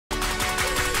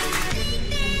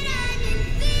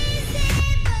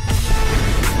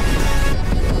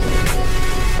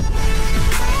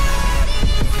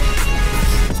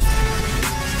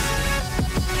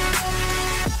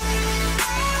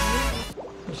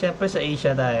syempre sa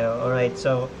Asia tayo. Alright,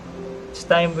 so it's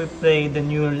time we play the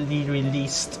newly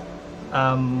released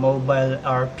mobile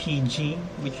RPG,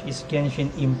 which is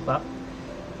Genshin Impact.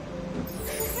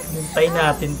 Hintay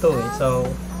natin to eh. So,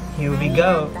 here we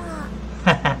go.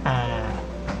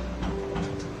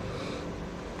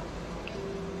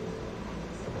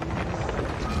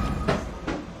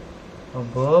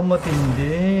 Aba,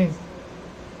 matindi.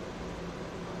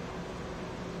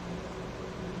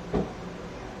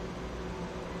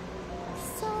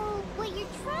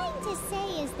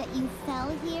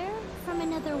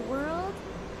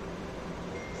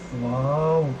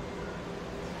 Wow.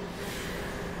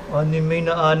 Anime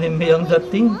na anime ang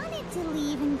dating. Wanted to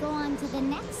leave and go on to the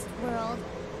next world.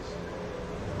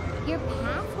 Your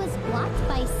path was blocked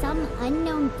by some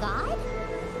unknown god?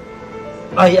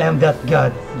 I am that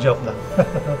god. Joke lang.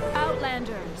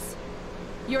 Outlanders,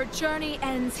 your journey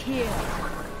ends here.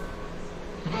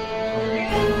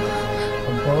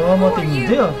 Aba,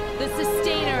 matindi ah. The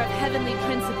sustainer of heavenly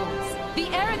principles. The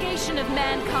arrogation of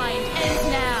mankind ends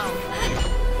now.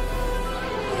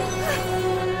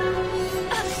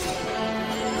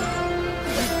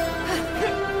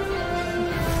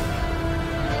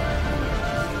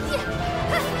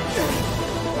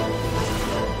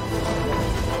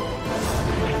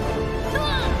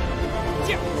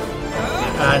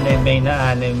 Anime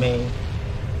na anime.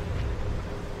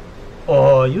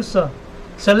 Oh, yus ah.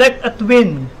 Select at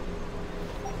win.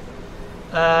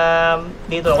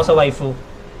 Dito ako sa waifu.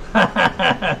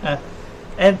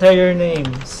 Enter your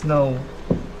name, Snow.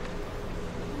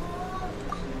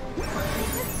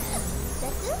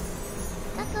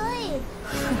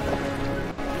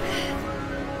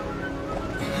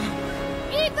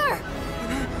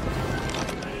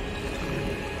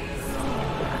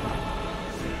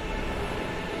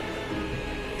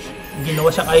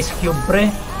 Ginawa siyang ice cube, pre.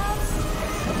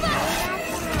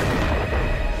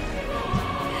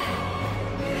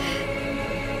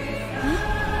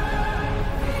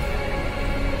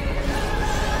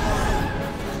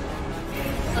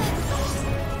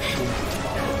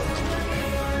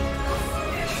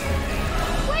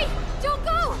 Wait! Don't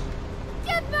go!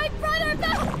 Get my brother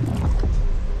back!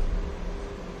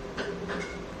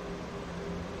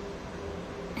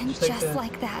 And just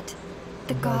like that,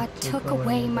 the god took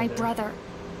away my brother.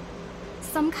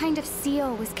 Some kind of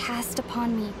seal was cast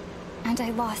upon me, and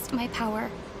I lost my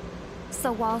power.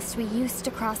 So whilst we used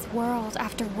to cross world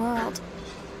after world,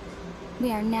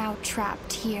 we are now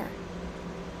trapped here.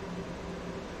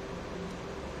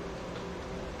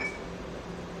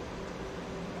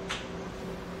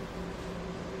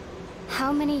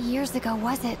 How many years ago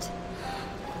was it?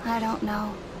 I don't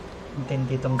know.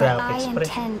 But I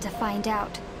intend to find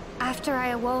out. After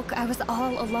I awoke, I was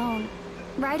all alone.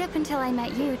 Right up until I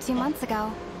met you 2 months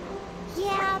ago.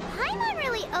 Yeah, Paimon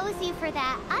really owes you for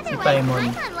that. Otherwise,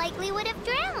 Paimon likely would have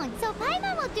drowned. So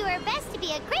Paimon will do her best to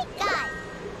be a great guide.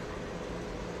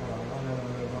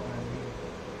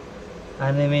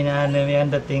 Anime na anime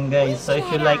ang dating, guys. So if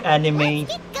you like anime,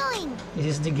 this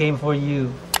is the game for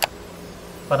you.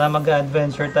 Para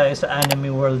mag-adventure tayo sa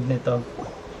anime world nito.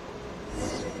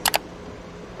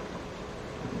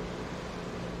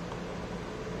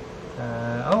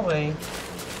 Okay.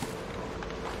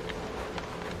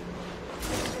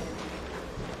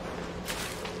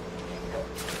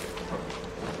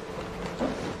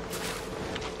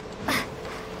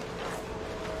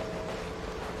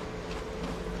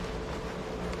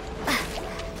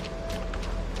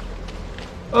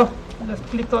 Oh, left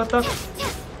click to attack.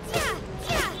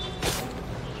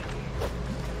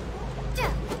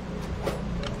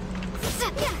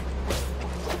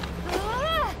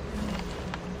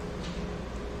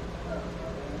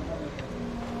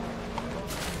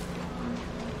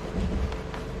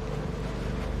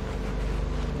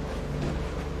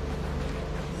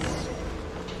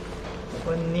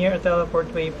 When near a teleport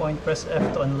waypoint, press F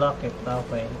to unlock it.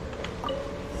 Okay.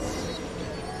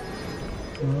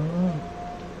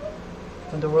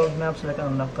 On the world map, select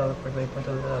an unlock teleport waypoint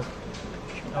to the left.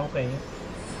 Okay.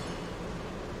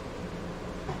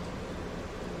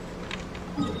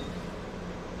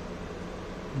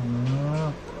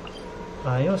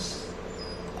 Ayos.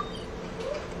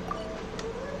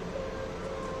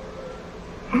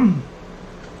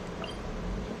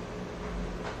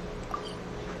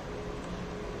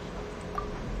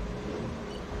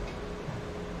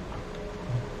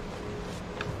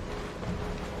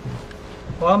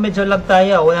 Wow, medyo lag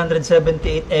tayo.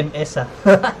 178 ms ah.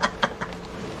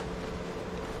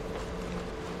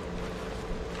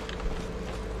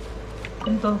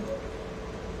 Ano to?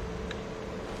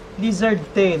 Lizard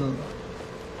tail.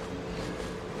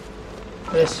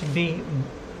 Press B.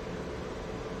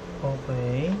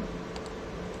 Okay.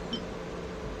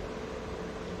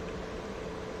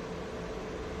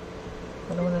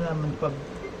 Ano mo nalaman pag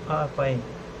okay.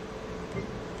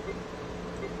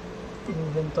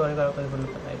 Inventory calculable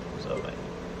items. Okay.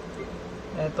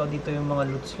 Eto, dito yung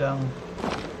mga loots lang.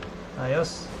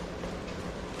 Ayos.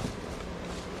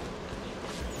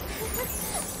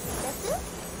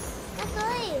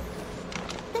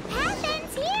 The path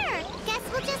ends here. Guess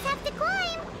we'll just have to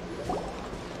climb.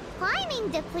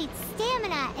 Climbing depletes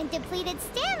stamina, and depleted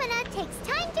stamina takes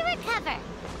time to recover.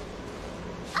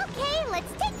 Okay,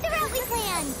 let's take the route we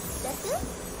planned.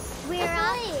 We're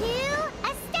off to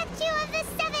a statue of the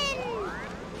seven.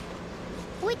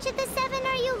 Which of the seven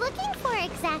are you looking for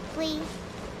exactly?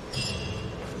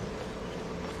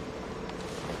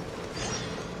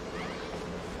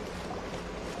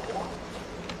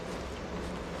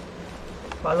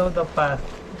 Follow the path.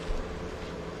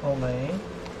 Okay.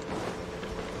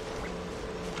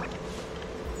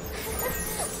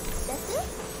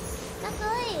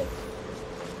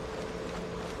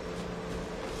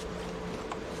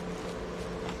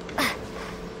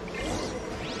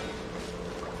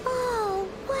 Oh,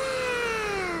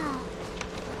 wow!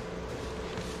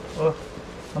 Oh,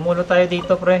 namulot tayo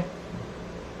dito, pre.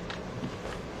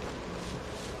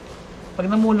 Pag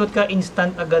namulot ka,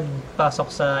 instant agad pasok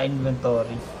sa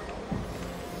inventory.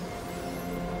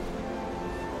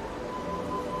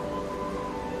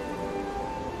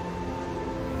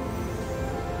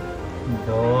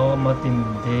 Do,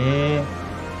 matindi.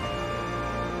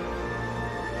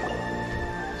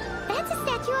 That's a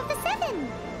statue of the seven.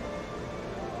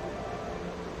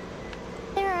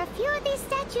 There are a few of these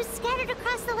statues scattered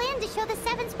across the land to show the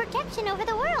seven's protection over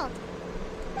the world.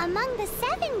 Among the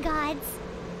seven gods,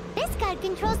 this god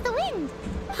controls the wind.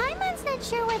 Paimon's not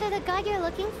sure whether the god you're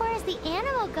looking for is the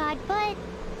animal god, but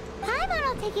Paimon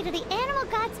will take you to the animal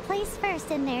god's place first,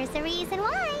 and there's the reason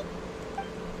why.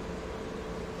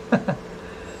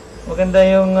 Maganda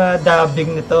yung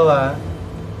dubbing nito, ha.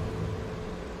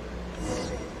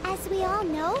 As we all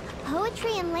know,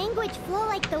 poetry and language flow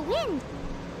like the wind.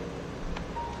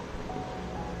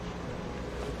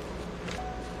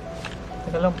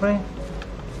 Teka lang, pre.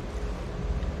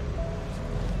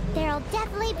 There'll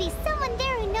definitely be someone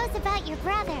there who knows about your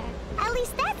brother. At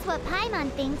least that's what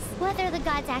Paimon thinks. Whether the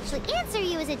gods actually answer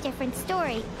you is a different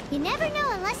story. You never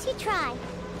know unless you try.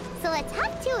 So let's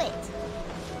hop to it.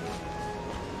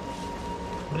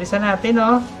 Bilisan natin,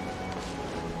 oh.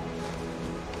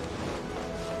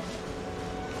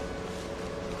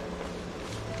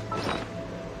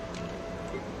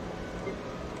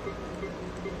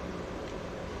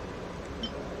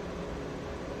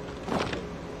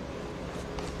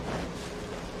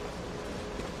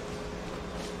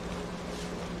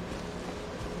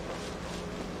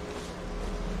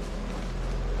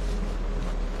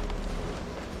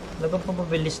 Talagang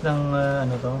pamabilis ng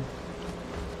ano to?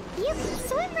 You can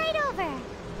swim right over.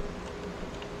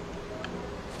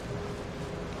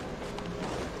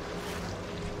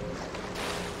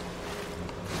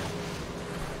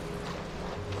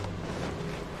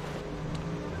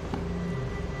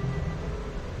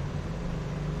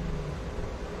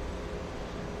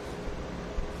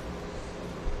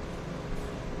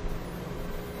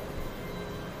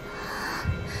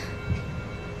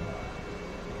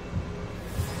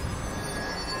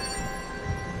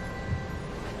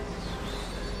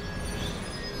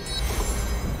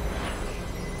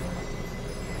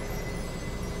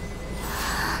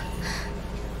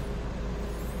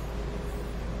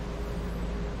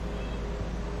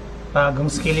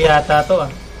 Bagong skill yata to,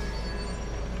 ah.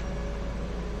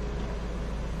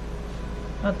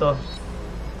 Ano to?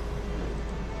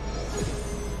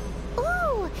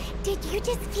 Ooh, did you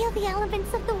just feel the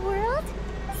elements of the world?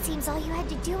 Seems all you had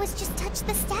to do was just touch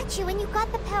the statue and you got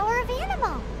the power of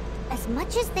animal. As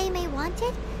much as they may want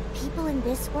it, people in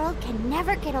this world can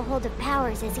never get a hold of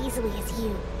powers as easily as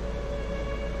you.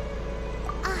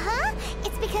 Uh-huh,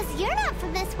 it's because you're not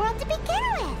from this world to begin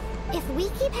with. If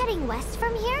we keep heading west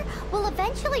from here, we'll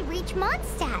eventually reach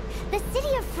Mondstadt, the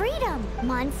city of freedom.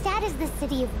 Mondstadt is the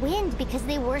city of wind because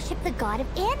they worship the god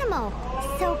of Anemo.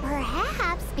 So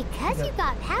perhaps, because you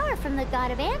got power from the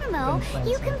god of Anemo,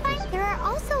 you can find... There are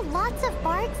also lots of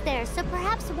bards there, so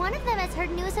perhaps one of them has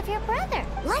heard news of your brother.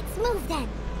 Let's move then.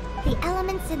 The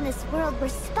elements in this world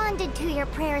responded to your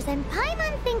prayers, and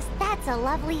Paimon thinks that's a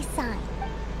lovely sign.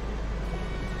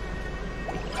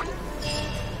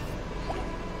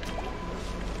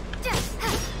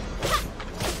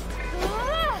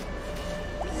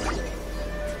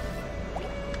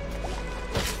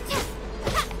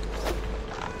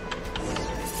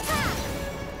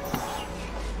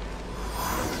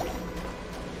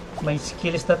 May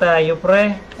skills na tayo,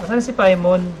 pre. Asan si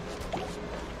Paimon?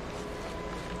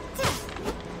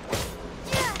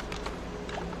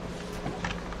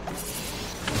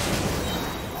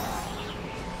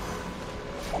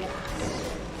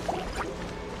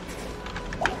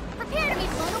 Prepare to be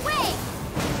blown away!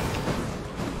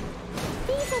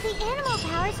 These are the animal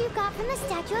powers you got from the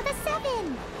Statue of the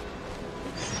Seven.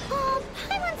 Oh,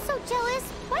 Paimon's so jealous.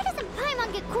 Why doesn't Paimon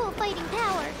get cool fighting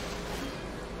power?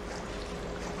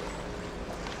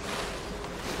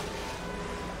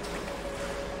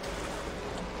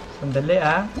 Sandali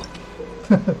ah.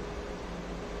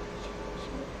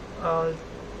 Alt,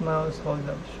 mouse, hold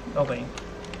up. Okay.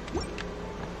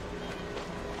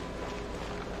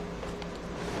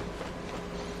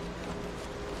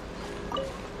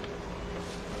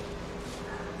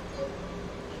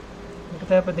 Hindi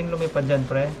tayo pwedeng lumipad dyan,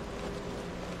 pre.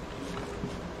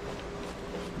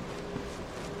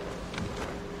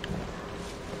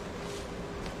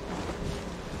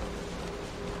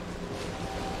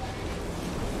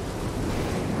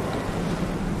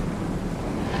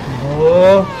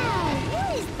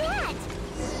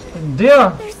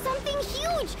 There's something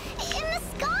huge in the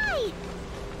sky.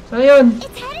 Saan yun?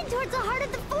 It's headed towards the heart of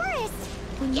the forest.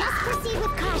 We must proceed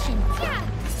with caution.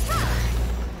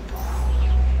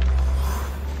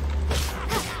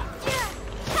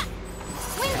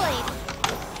 Windblade.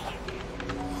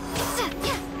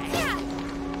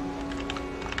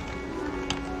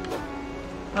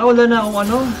 Wala na akong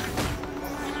ano.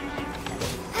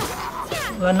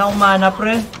 Wala na akong mana,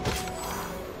 pre.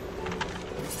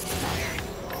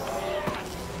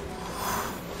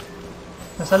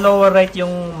 Nasa lower right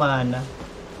yung mana.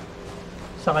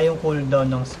 Saka yung cooldown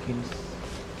ng skills.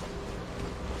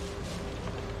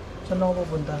 Saan ako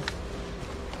pupunta?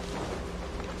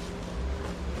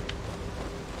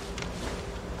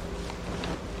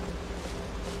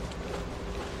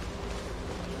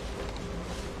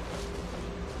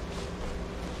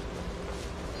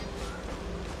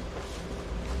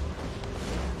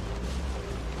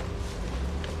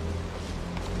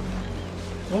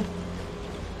 Oop.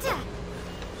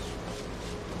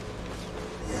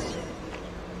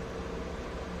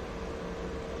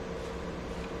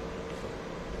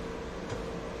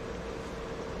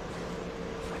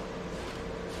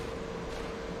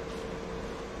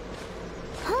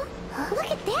 Look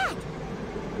at that!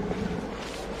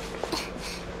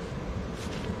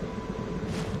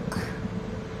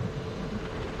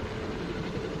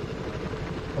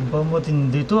 Ang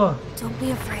matindi to ah. Don't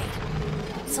be afraid.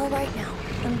 It's all right now.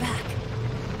 I'm back.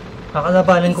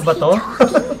 Kakalabanin ko ba to?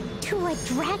 To a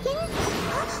dragon?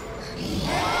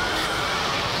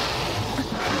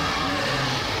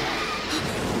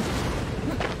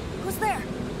 Who's there?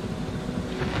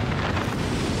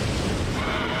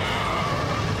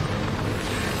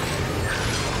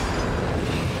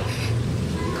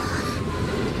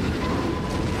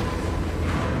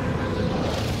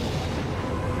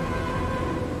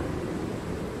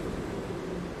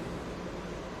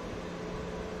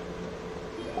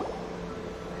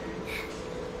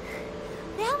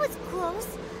 That was close.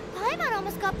 Paimon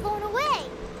almost got blown away.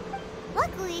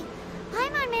 Luckily,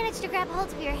 Paimon managed to grab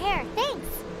hold of your hair. Thanks.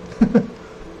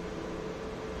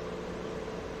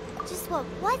 Just what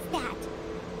was that?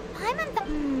 Paimon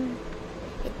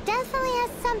It definitely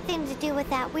has something to do with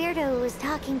that weirdo who was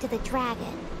talking to the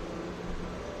dragon.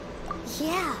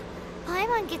 Yeah,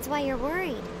 Paimon gets why you're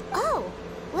worried. Oh,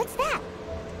 what's that?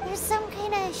 There's some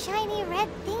kind of shiny red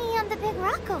thingy on the big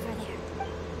rock over there.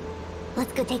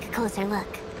 Let's go take a closer look.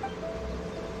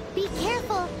 Be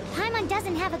careful. Paimon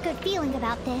doesn't have a good feeling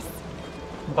about this.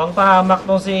 Mukhang pahamak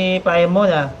tong si Paimon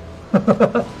ah.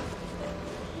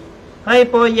 Hi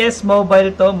po, yes, mobile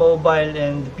to. Mobile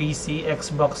and PC,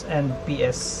 Xbox and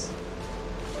PS.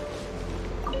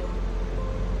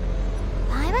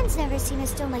 Paimon's never seen a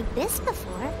stone like this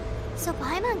before, so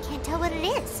Paimon can't tell what it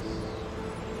is.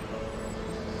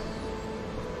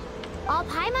 All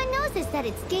Paimon knows is that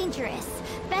it's dangerous.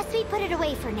 Best we put it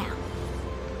away for now.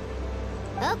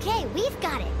 Okay, we've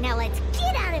got it. Now let's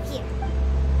get out of here.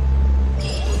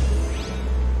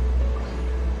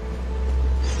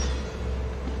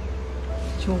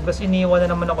 Tsugas, iniwan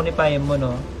na naman ako ni Paimon,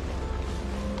 no?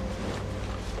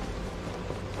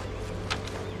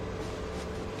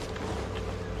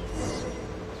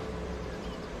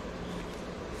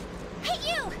 Hey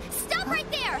you! Stop right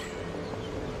there!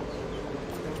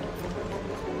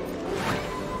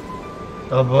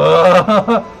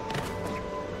 Aba!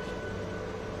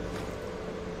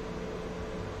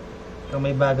 So,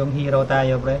 may bagong hero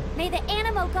tayo, pre. May the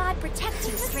Animo God protect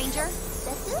you, stranger.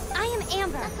 I am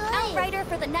Amber, outrider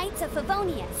for the Knights of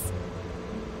Favonius.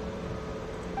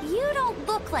 You don't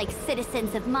look like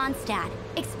citizens of Mondstadt.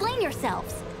 Explain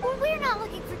yourselves. Well, we're not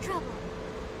looking for trouble.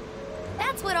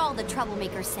 That's what all the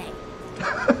troublemakers say.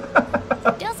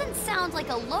 Doesn't sound like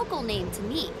a local name to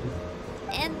me.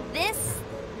 And this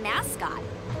mascot,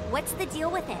 what's the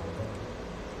deal with it?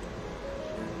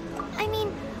 I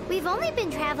mean, we've only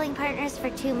been traveling partners for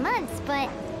 2 months, but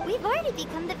we've already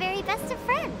become the very best of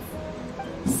friends.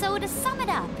 So to sum it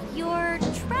up, you're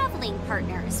traveling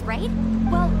partners, right?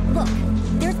 Well, look,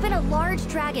 there's been a large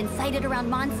dragon sighted around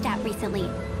Mondstadt recently.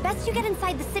 Best you get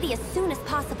inside the city as soon as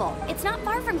possible. It's not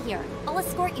far from here. I'll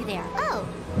escort you there. Oh,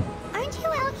 aren't you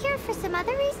out here for some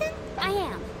other reason? I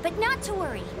am, but not to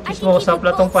worry. I can keep you both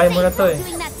safe while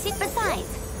doing that too.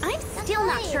 Besides, I'm still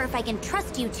not sure if I can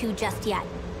trust you two just yet.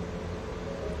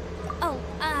 Oh,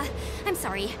 I'm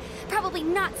sorry. Probably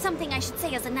not something I should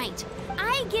say as a knight.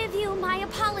 I give you my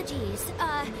apologies,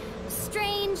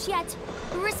 strange yet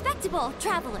respectable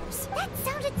travelers. That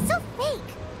sounded so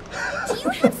fake. Do you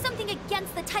have something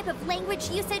against the type of language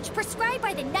usage prescribed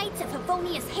by the Knights of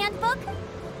Favonius Handbook?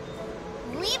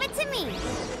 Leave it to me.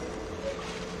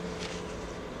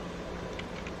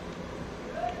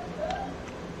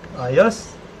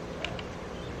 Ayos.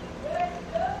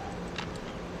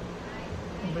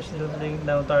 Laying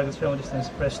down targets from a distance.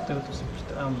 Press 2 to switch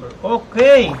to amber.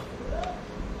 Okay.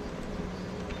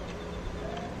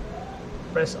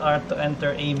 Press R to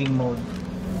enter aiming mode.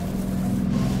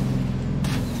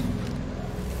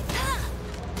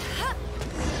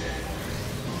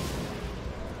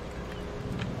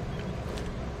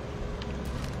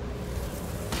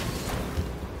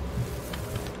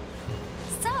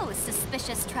 So,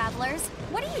 suspicious travelers,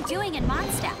 what are you doing in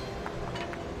Mondstadt?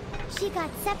 She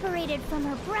got separated from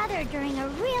her brother during a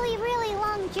really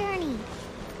long journey.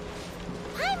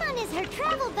 Paimon is her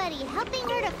travel buddy, helping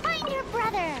her to find her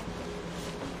brother.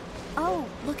 Oh,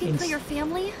 looking for your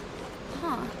family?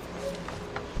 Huh.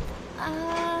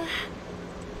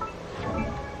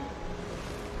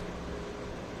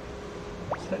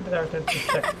 Set the character to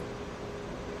check.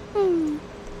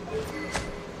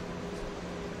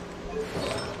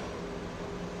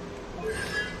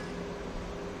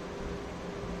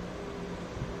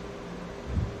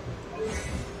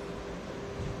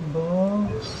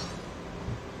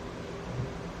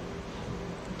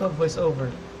 Voice over.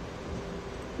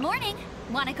 Morning.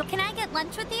 Wanna go? Can I get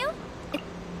lunch with you?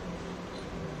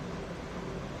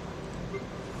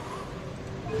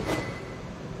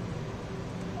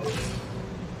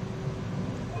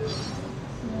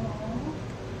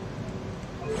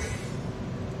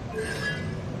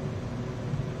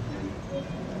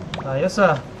 Ayos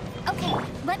ah. Okay,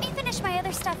 let me finish my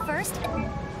other stuff first.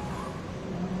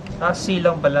 Ah,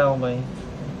 silang pala, okay.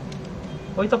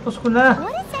 Hoy, tapos ko na.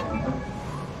 What is it?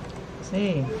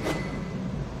 Kasi.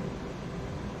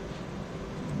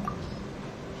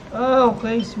 Ah,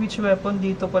 okay. Switch weapon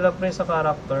dito pala pre sa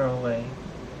character, okay.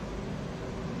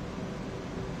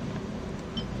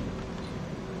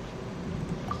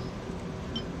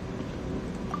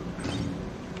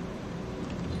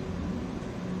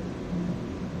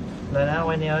 Wala na,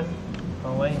 okay na yun.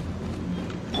 Okay.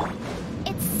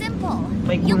 It's simple.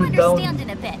 May You'll cooldown. understand in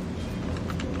a bit.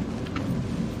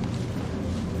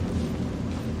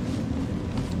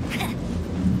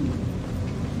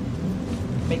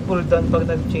 May cooldown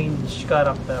pag nag-change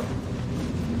character.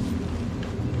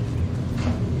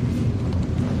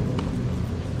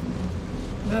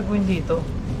 Gagawin dito.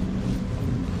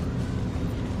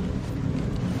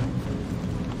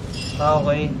 Ah,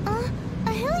 okay.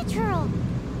 A hilly turtle.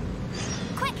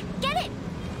 Quick, get it!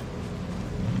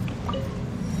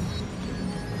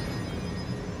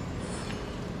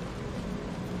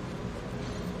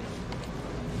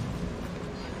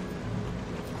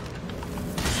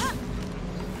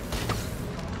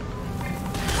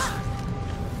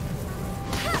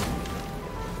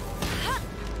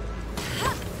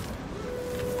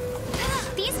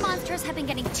 Have been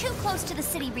getting too close to the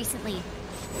city recently.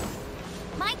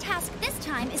 My task this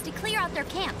time is to clear out their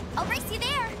camp. I'll race you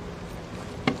there.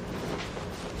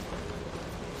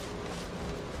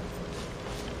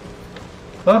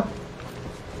 Huh?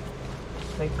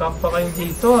 May camp pa kayo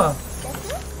dito ah.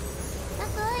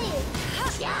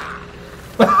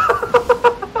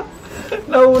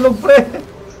 Nahulog pre.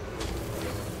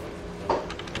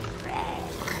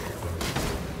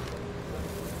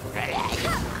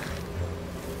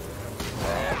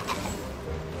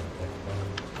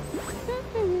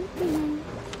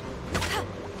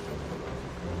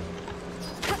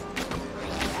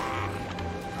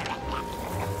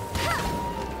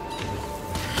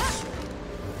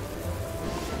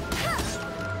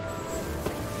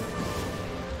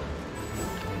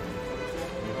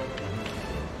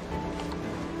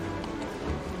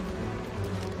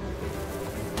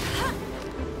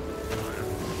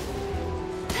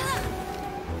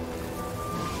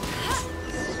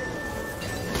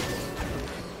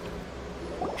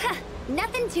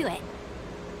 into it.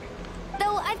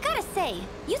 Though I've gotta say,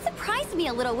 you surprised me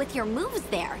a little with your moves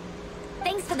there.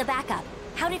 Thanks for the backup.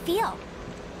 How'd it feel?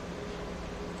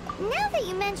 Now that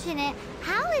you mention it,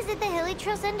 how is it the Hilly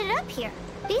Trails ended up here?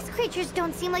 These creatures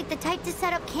don't seem like the type to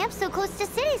set up camp so close to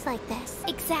cities like this.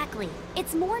 Exactly.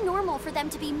 It's more normal for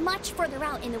them to be much further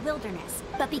out in the wilderness.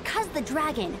 But because the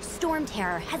dragon, Storm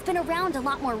Terror, has been around a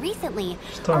lot more recently,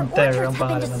 our orchards have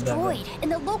been destroyed,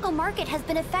 and the local market has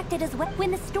been affected as well.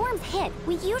 When the storms hit,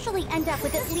 we usually end up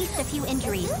with at least a few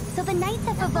injuries. So the Knights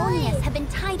of Favonius have been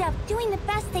tied up, doing the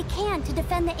best they can to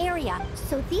defend the area.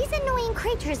 So these annoying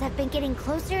creatures have been getting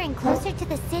closer and closer to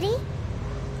the city?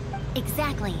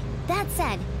 Exactly. That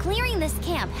said, clearing this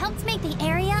camp helps make the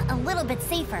area a little bit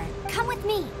safer. Come with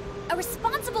me. A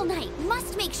responsible knight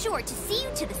must make sure to see you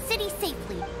to the city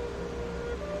safely.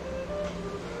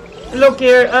 Look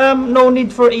here, no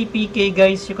need for APK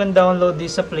guys. You can download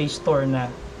this sa Play Store na.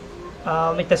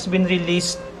 It has been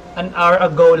released an hour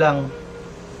ago lang.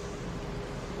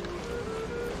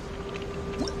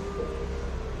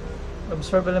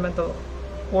 Absorb elemental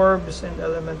orbs and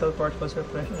elemental particles for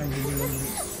fresh energy.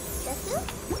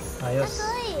 Ayos.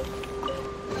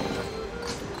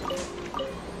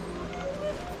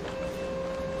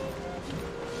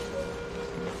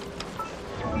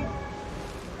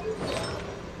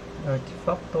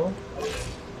 Artifacto.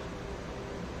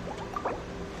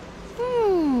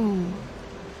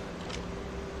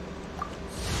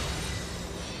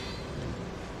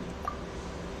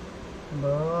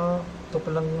 Ba, ito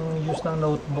palang yung use ng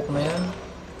notebook na yan.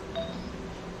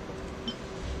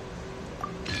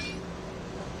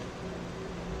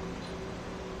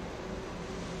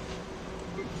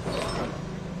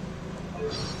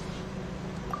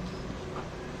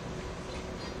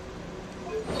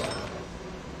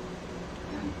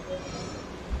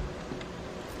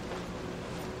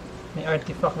 May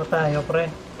artifact na tayo, pre.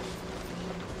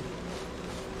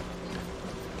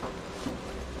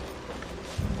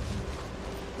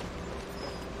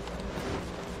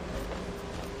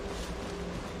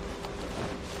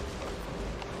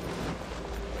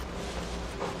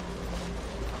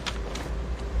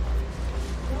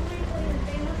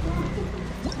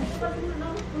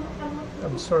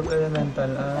 Absorb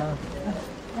elemental.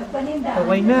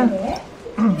 Okay na.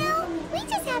 No, we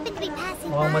just happen to be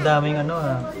passing by. Madaming ano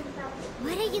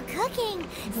What are you cooking?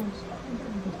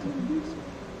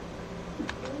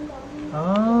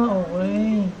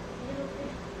 Okay.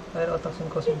 Pyro attacks and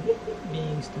cause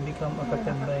beings to become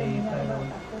affected by pyro.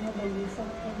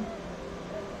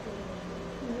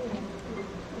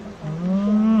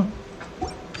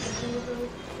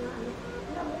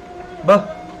 Ba?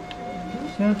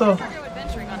 Sino to?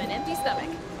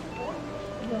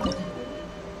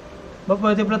 Ba,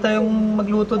 pwede pala tayong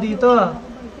magluto dito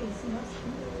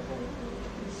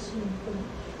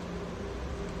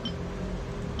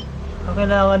Ang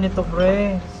kailangan nito,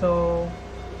 pre. So,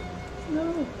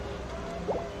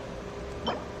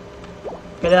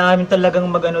 kailangan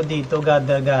talagang mag-ano dito,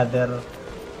 gather.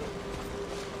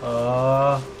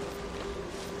 I'll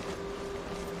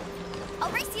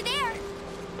race you there.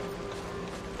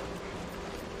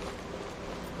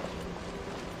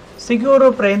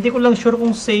 Siguro, pre, hindi ko lang sure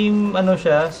kung same,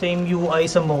 same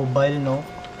UI sa mobile, no?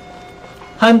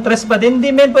 Huntress pa din.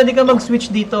 Hindi, men, pwede ka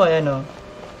mag-switch dito, ayan,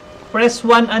 Press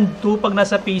 1 and 2 pag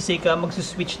nasa PC ka,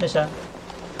 mag-switch na siya.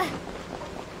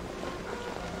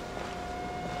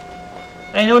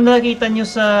 I know nakita nyo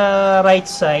sa right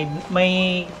side,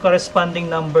 may corresponding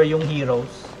number yung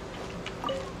heroes.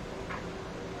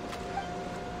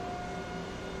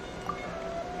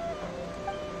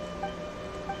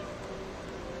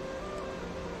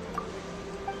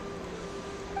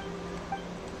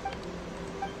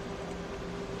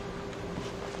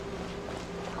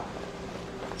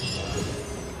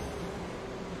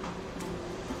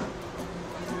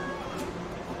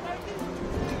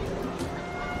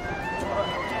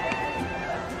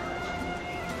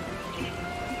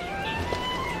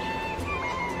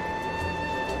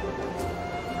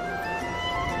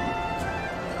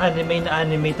 Anime na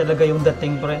anime talaga yung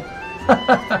dating, pre.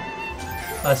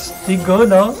 Astigo,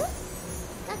 no?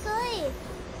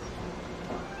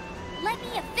 Let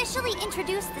me officially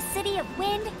introduce the city of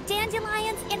wind,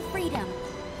 dandelions, and freedom.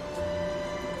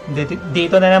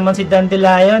 Dito na naman si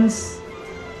Dandelions.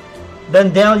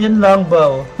 Dandelion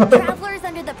Longbow. Travelers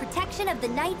under the protection of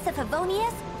the Knights of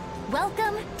Favonius,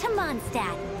 welcome to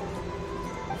Mondstadt.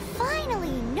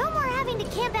 Finally, no more having to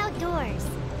camp outdoors.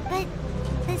 But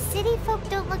the city folk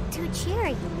don't look too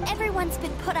cheery. Everyone's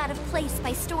been put out of place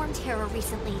by Storm Terror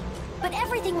recently. But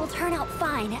everything will turn out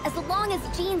fine as long as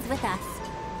Jean's with us.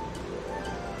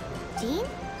 Jean?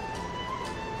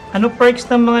 Ano perks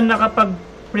ng mga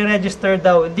pre-register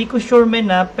daw. Hindi ko sure men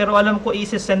pero alam ko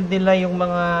isi-send nila yung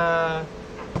mga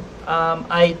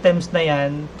items na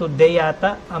yan today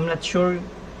yata. I'm not sure.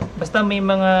 Basta may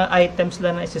mga items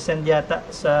lang na isi-send yata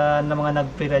sa na mga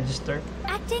nag-pre-register.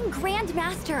 Acting Grand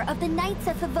Master of the Knights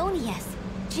of Favonius,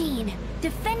 Jean,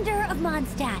 Defender of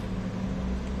Mondstadt.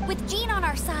 With Jean on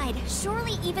our side,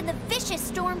 surely even the vicious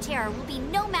Storm Terror will be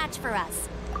no match for us.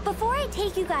 Before I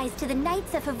take you guys to the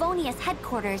Knights of Favonius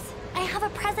headquarters, I have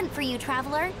a present for you,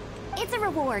 Traveler. It's a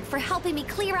reward for helping me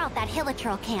clear out that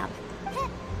Hilichurl camp.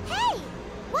 Hey!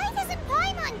 Why doesn't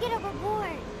Paimon get a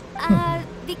reward?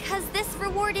 Because this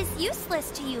reward is useless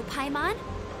to you, Paimon.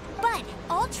 But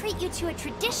I'll treat you to a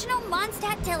traditional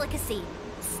Mondstadt delicacy.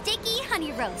 Sticky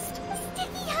honey roast.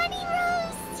 Sticky honey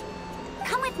roast!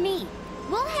 Come with me.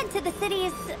 We'll head to the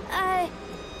city's,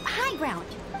 high ground.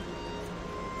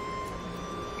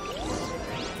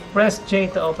 Press J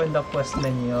to open the quest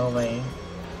menu. Okay.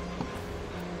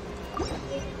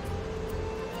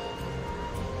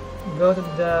 Go to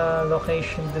the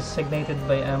location designated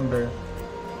by Amber.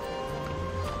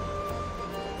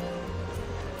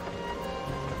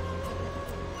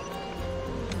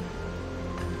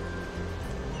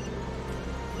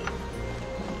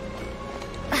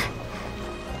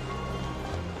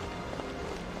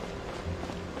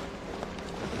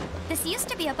 This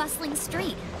used to be a bustling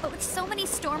street, but with so many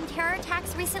Storm Terror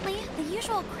attacks recently, the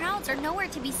usual crowds are nowhere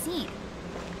to be seen.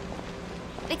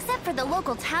 Except for the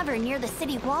local tavern near the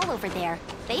city wall over there.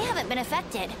 They haven't been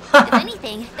affected. If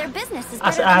anything, their business is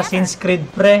better than ever. Assassin's Creed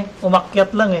pre,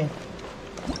 umakyat lang eh.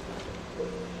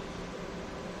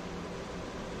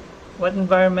 What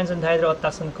environments and hydro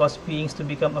attacks can cause beings to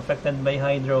become affected by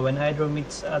hydro? When hydro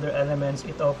meets other elements,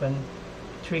 it often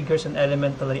triggers an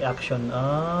elemental reaction.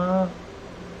 Ah.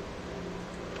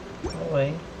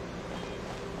 Okay.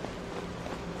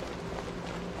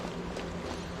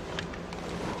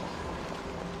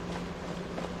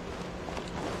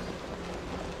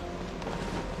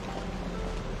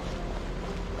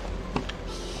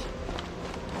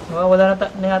 Oh, wala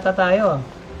na yata tayo.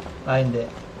 Ah, hindi.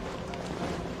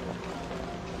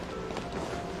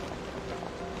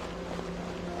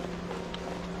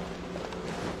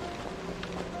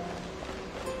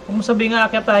 Kung sabi nga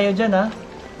akyat tayo dyan, ha?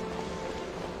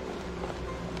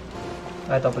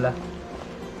 Ah, ito pala.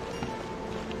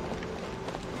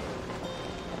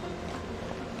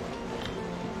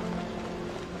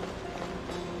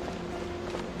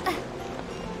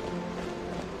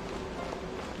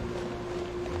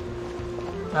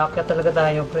 Aakyat talaga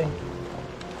tayo, pre.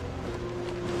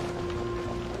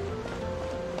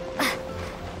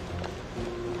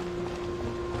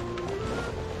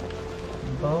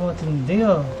 Oh, matindi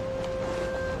ah.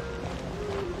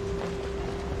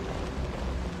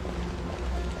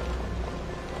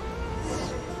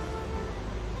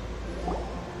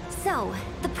 So,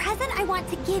 the present I want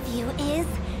to give you is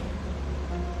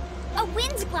a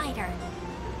wind glider.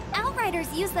 Outriders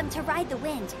use them to ride the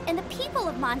wind, and the people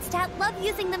of Mondstadt love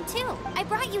using them too. I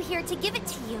brought you here to give it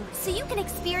to you, so you can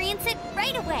experience it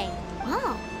right away.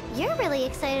 Wow, you're really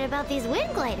excited about these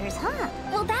wind gliders, huh?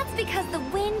 Well, that's because the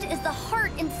wind is the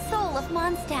heart and soul of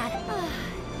Mondstadt.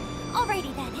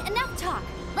 Alrighty then, enough talk.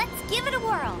 Let's give it a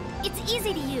whirl. It's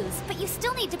easy to use, but you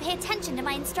still need to pay attention to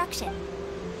my instruction.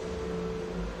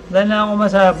 Wala na ako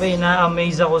masabi,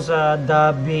 na-amaze ako sa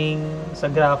dubbing,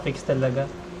 sa graphics talaga.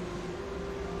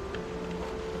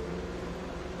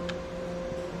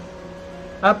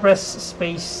 Ah, press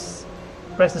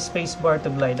the space bar to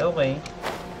glide. Okay.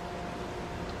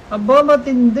 Aba,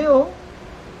 matindi oh.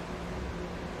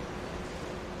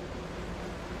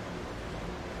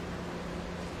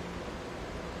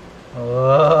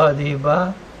 Oh, di ba?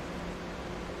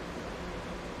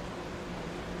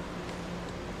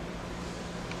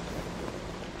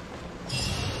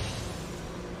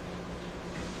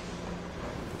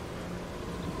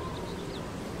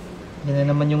 Yan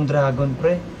na naman yung dragon,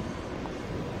 pre.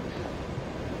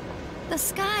 The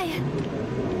sky.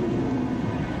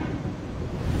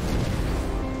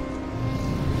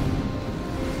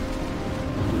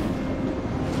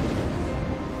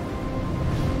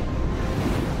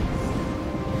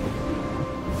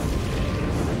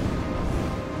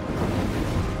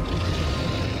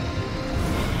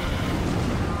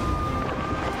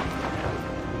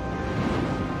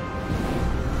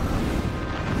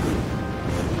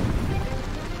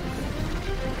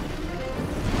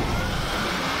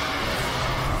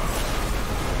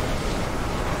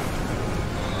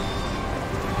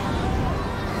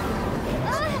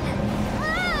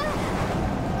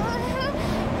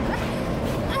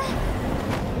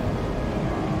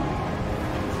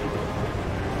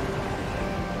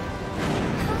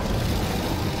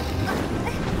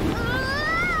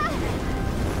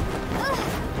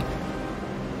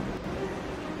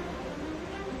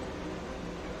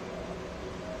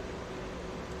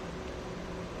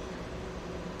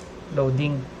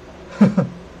 Loading.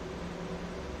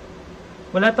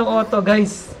 Wala tong auto,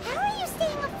 guys. How are you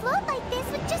staying afloat like this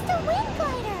with just a wind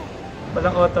glider?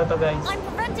 Walang auto to, guys. I'm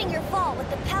preventing your fall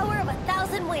with the power of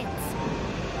 1,000 winds.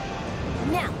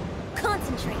 Now,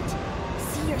 concentrate.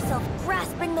 See yourself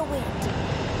grasping the wind.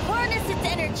 Harness its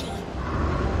energy.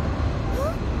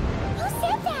 Huh? Who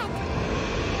said that?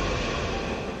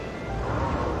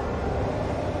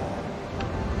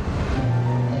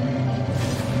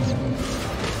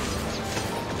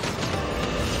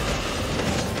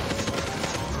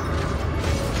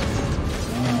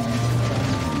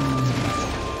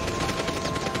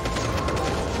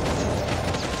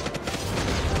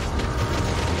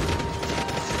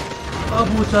 Oh,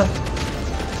 puta.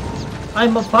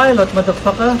 I'm a pilot,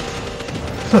 motherfucker.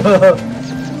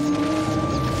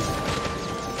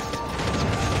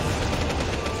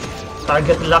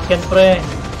 Target lock yan, pre.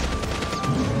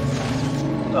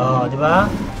 Oh, di ba?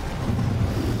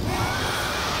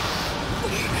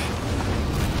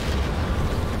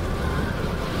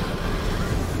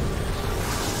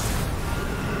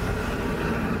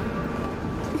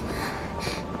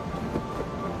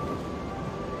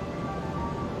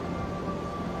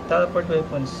 Teleport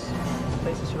weapons.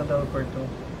 Places yung teleport to.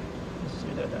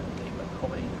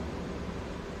 Okay.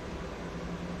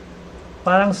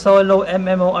 Parang solo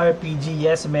MMORPG.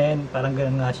 Yes, man. Parang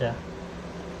ganun nga siya.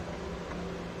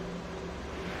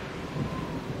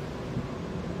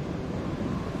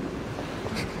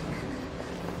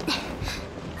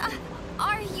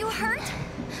 Are you hurt?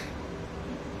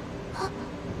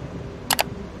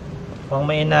 Pang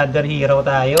may another hero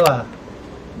tayo, ah.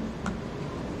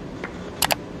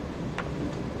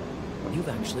 You've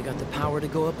actually got the power to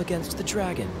go up against the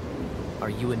dragon. Are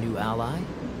you a new ally?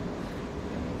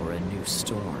 Or a new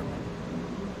storm?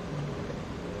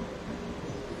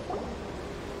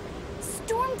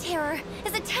 Storm Terror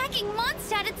is attacking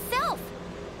Mondstadt itself!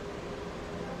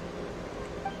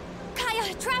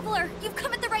 Kaya, Traveler, you've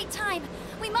come at the right time.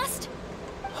 We must...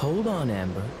 Hold on,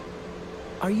 Amber.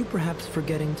 Are you perhaps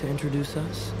forgetting to introduce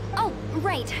us? Oh,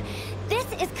 right. This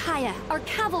is Kaya, our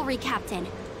cavalry captain.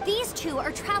 These two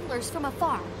are travelers from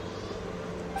afar.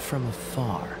 From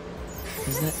afar?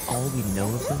 Is that all we know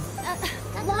of them?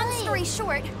 Long story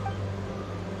short...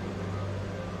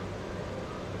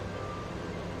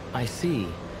 I see.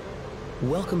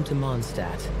 Welcome to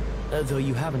Mondstadt. Though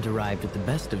you haven't arrived at the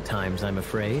best of times, I'm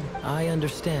afraid. I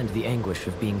understand the anguish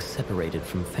of being separated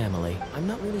from family. I'm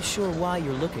not really sure why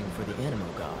you're looking for the animal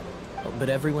god. But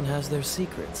everyone has their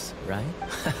secrets, right?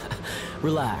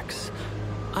 Relax.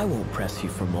 I won't press you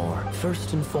for more.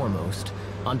 First and foremost,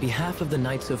 on behalf of the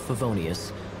Knights of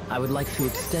Favonius, I would like to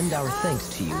extend our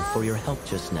thanks to you for your help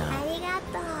just now.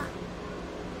 Arigato.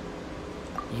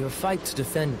 Your fight to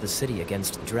defend the city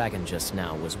against the dragon just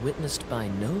now was witnessed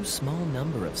by no small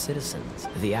number of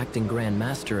citizens. The acting Grand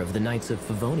Master of the Knights of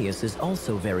Favonius is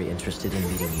also very interested in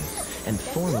meeting you, and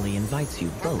formally invites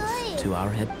you both to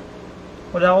our head.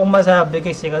 Wala akong masabi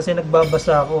kasi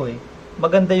nagbabasa ako, eh.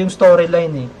 Maganda yung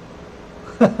storyline, eh.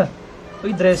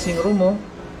 Uy, dressing room, oh.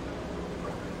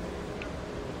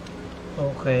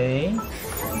 Okay.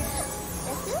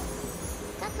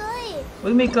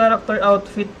 Uy, may character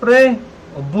outfit, pre.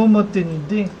 Abo,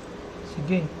 matindi.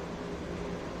 Sige.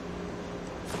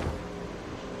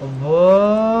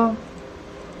 Abo.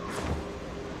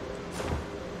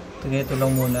 Sige, ito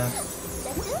lang muna.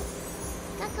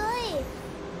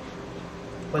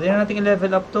 Pwede na natin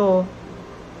i-level up to, oh.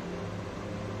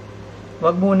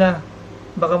 Wag muna.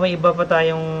 Baka may iba pa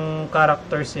tayong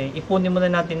characters, eh. Ipunin muna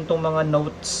natin tong mga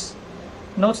notes.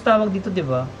 Notes tawag dito, di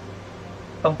ba?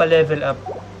 Pang pa-level up.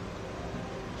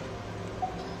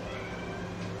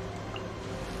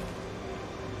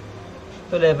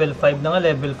 Ito level 5 na nga,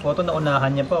 level 4. Ito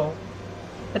naunahan niya pa, oh.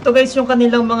 Ito guys, yung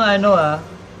kanilang mga ano,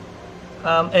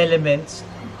 elements.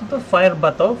 Ito, fire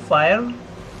ba to? Fire?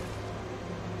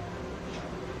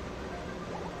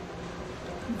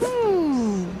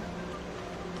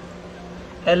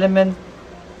 Element,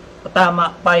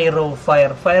 tama, pyro,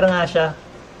 fire. Fire nga siya.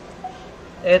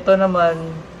 Ito naman,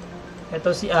 ito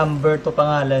si Amber to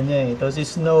pangalan niya, eh. Ito si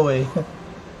Snow, eh.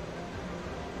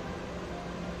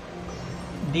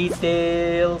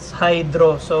 Details,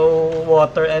 hydro. So,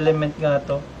 water element nga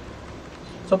to.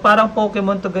 So, parang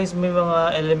Pokemon to guys. May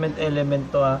mga element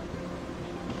to, ah.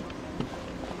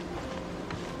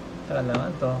 Taka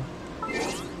lang, to.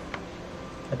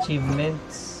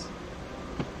 Achievements.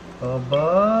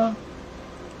 Aba.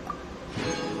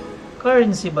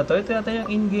 Currency ba to? Ito yata yung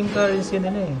in-game currency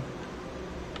nila, eh.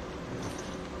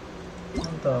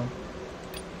 Ano to?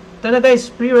 Ito na guys,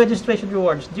 pre-registration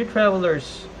rewards. Dear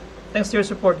travelers, thanks to your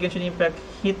support, Genshin Impact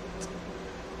hit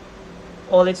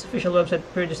all its official website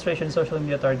registration and social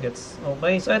media targets.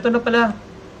 Okay, so ito na pala.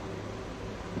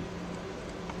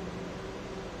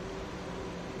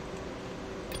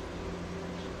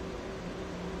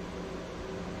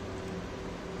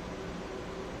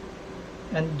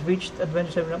 And reached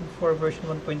Adventure 7 before version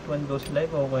 1.1 goes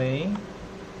live. Okay.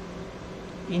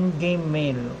 In-game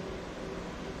mail.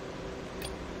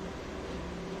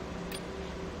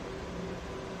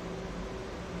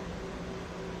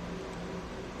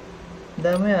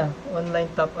 Dami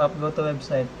online top up, go to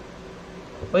website.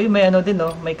 Uy, may ano din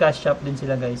may cash shop din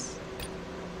sila guys.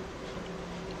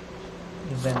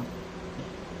 Event.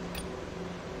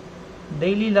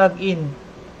 Daily login.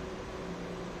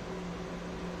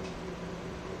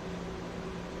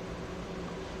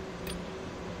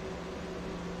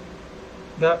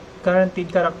 Guaranteed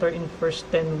character in first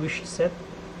 10 wish set.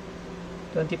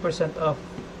 20% off.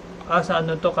 Sa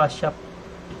ano to, cash shop.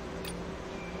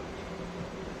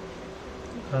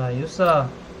 Ayos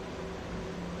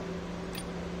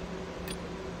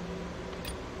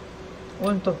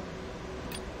Ano to?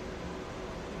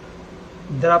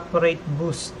 Drop rate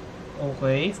boost.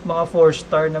 Okay, mga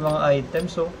 4-star na mga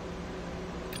items. So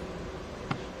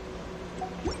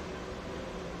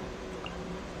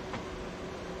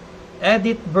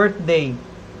edit birthday.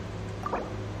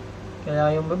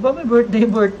 Kaya yung may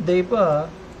birthday pa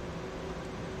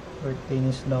Birthday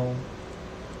ni Snow.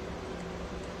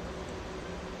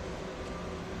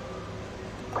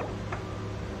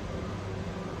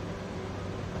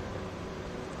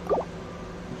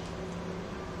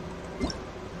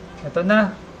 Ito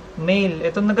na, mail.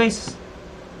 Ito na guys.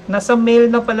 Nasa mail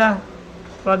na pala.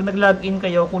 Pag nag-login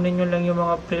kayo, kunin nyo lang yung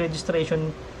mga pre-registration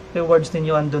rewards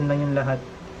ninyo. Andun lang yung lahat.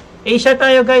 Asia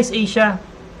tayo guys, Asia.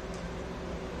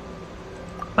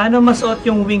 Paano masuot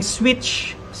yung wings?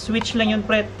 Switch. Switch lang yun,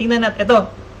 pre. Tingnan natin.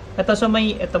 Ito so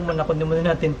may, ito muna. Kunin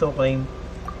muna natin to claim.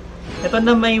 Ito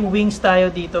na may wings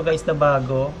tayo dito guys na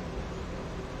bago.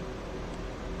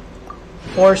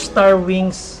 4-star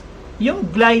wings. Yung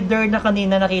glider na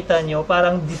kanina nakita nyo,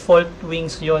 parang default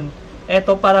wings yon.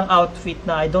 Ito parang outfit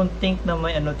na. I don't think na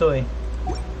may ano to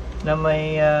na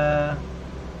may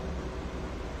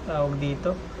tawag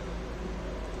dito.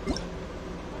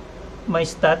 May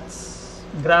stats,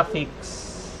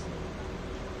 graphics.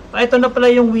 Ito na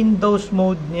pala yung Windows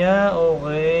mode niya.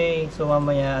 Okay. So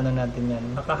mamaya ano natin yan.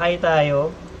 Naka-high tayo.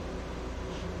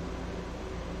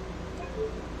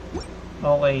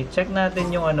 Okay, check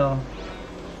natin yung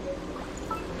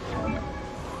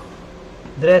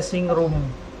dressing room.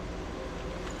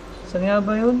 Saan nga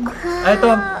ba yun?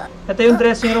 Ito yung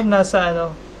dressing room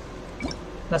nasa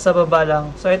nasa baba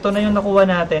lang. So ito na yung nakuha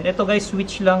natin. Ito guys,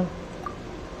 switch lang.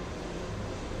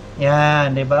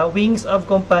 Yan, 'di ba? Wings of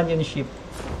companionship.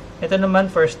 Ito naman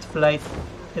first flight.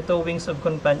 Ito wings of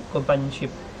companionship.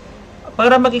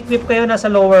 Para mag-equip kayo nasa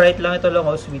lower right lang ito lang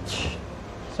switch.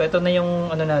 So ito na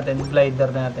yung natin, glider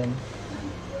natin.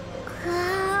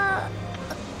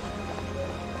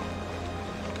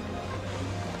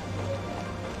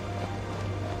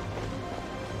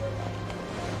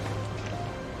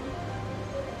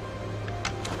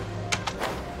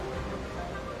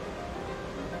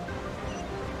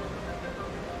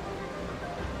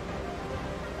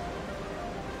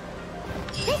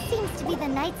 The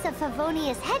Knights of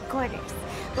Favonius headquarters.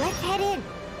 Let's head in.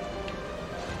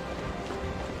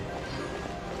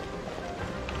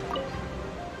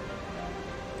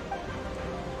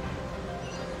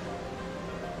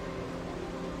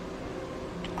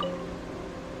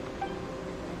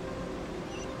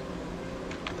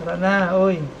 Tara na,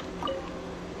 oy.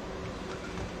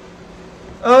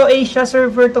 Oh, Asia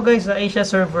server to guys. Asia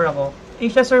server ako.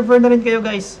 Asia server na rin kayo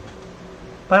guys.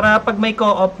 Para pag may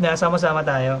co-op na, sama-sama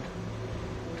tayo.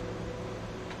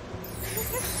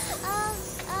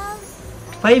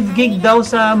 5 gig daw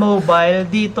sa mobile,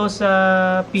 dito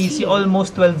sa PC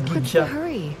almost 12 gig siya.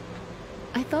 Hurry.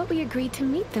 I thought we agreed to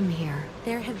meet them here.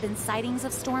 There have been sightings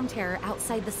of storm terror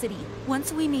outside the city. Once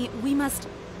we meet, we must...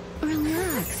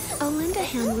 Relax. I'll lend a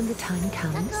hand when the time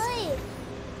comes.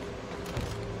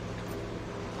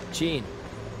 Jean,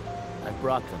 I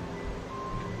brought them.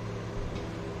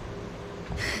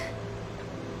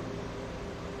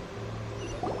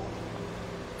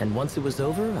 And once it was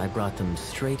over, I brought them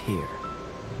straight here.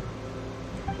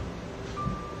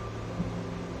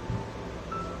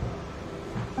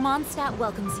 Mondstadt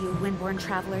welcomes you, Windborn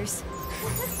travelers.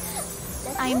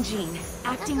 I am Jean,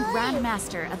 acting Grand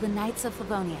Master of the Knights of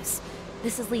Favonius.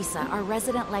 This is Lisa, our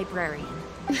resident librarian.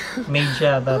 Mage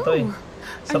siya dato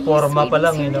Sa forma pa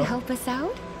lang, to help us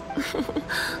out?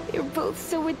 You're both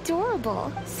so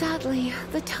adorable. Sadly,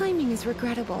 the timing is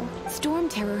regrettable. Storm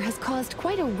Terror has caused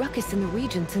quite a ruckus in the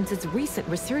region since its recent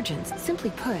resurgence.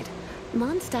 Simply put,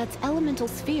 Mondstadt's elemental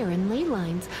sphere and ley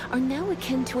lines are now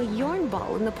akin to a yarn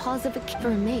ball in the paws of a kid. For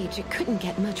a mage, it couldn't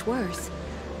get much worse.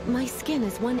 My skin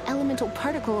is one elemental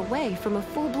particle away from a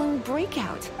full-blown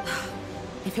breakout.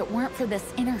 If it weren't for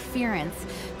this interference,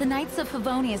 the Knights of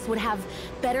Favonius would have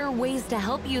better ways to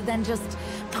help you than just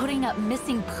putting up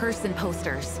missing person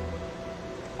posters.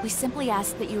 We simply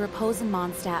ask that you repose in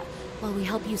Mondstadt while we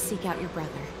help you seek out your brother.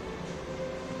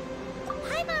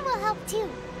 Paimon will help too.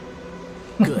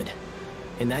 Good.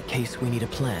 In that case, we need a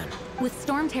plan. With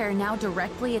Storm Terror now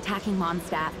directly attacking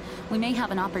Mondstadt, we may have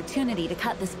an opportunity to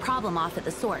cut this problem off at the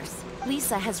source.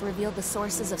 Lisa has revealed the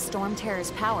sources of Storm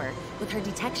Terror's power with her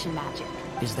detection magic.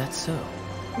 Is that so?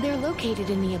 They're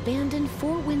located in the abandoned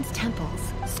Four Winds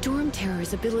temples. Storm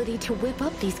Terror's ability to whip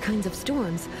up these kinds of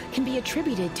storms can be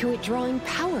attributed to it drawing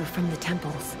power from the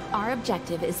temples. Our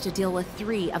objective is to deal with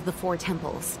 3 of the 4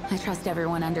 temples. I trust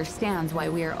everyone understands why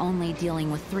we are only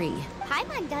dealing with 3.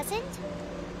 Paimon doesn't.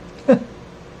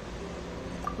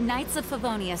 Knights of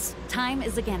Favonius, time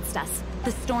is against us.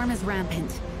 The storm is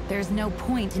rampant. There's no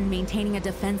point in maintaining a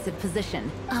defensive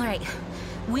position. All right,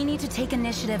 we need to take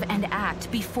initiative and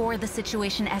act before the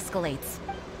situation escalates.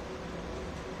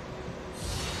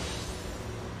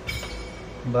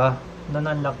 Ba,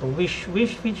 non-unlock to. Wish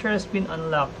feature has been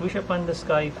unlocked. Wish upon the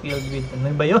sky filled with...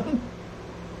 Ano ba yun?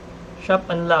 Shop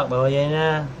unlock. Oh, yan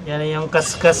na. Yan na yung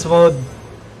kaskas mode.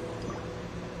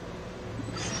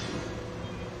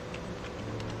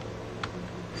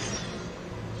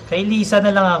 Kay Lisa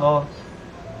na lang ako.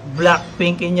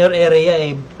 Blackpink in your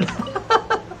area eh.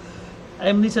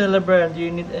 I'm Lisa LeBron. Do you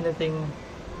need anything?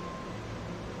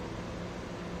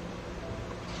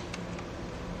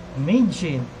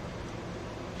 Amazing.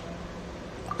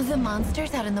 The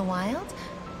monsters out in the wild?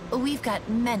 We've got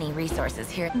many resources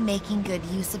here. Making good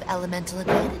use of elemental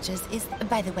advantages is...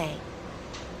 By the way,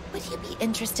 would you be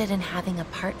interested in having a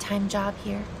part-time job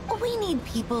here? We need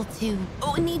people to...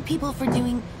 We need people for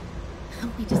doing...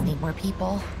 We just need more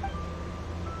people.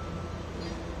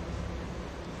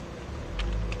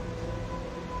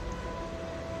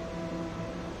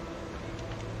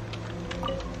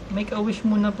 Make a wish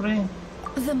muna, pre.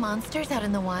 The monsters out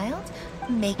in the wild?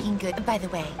 Making good... By the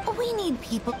way, we need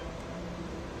people...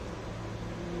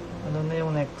 Ano na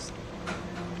yung next?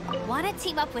 Wanna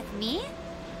team up with me?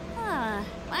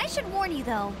 I should warn you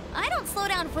though. I don't slow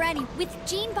down for any with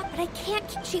Jean, but I can't.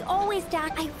 She always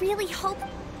down. I really hope.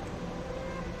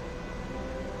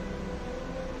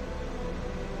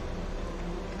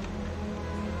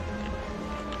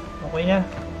 Okay na.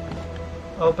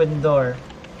 Open door.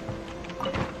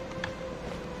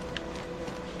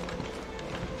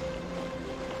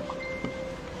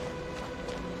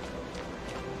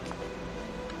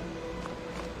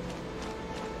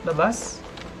 Labas.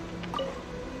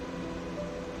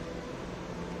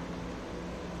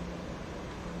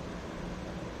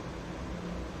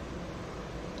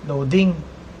 Loading.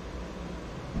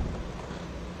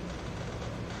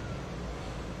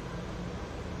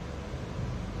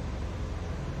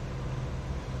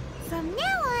 From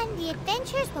now on, the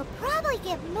adventures will probably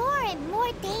get more and more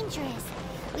dangerous.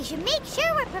 We should make sure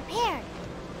we're prepared.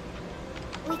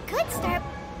 We could start...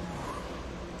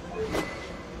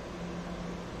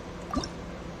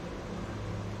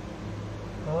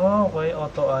 Oh, okay.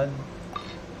 Auto-add.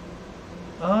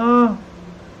 Ah,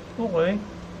 okay.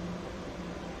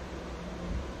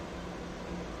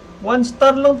 1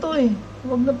 star lang to eh.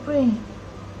 Huwag na pre.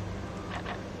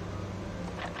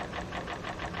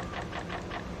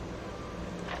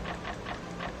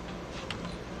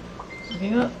 Sige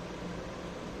nga.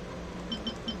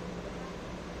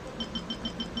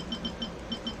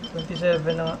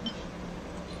 $27 na nga.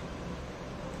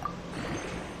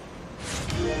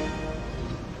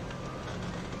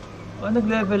 Ah,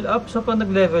 nag-level up. So, pa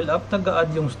nag-level up,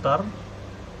 nag-a-add yung star.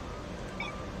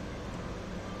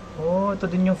 Oh, ito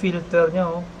din yung filter niya,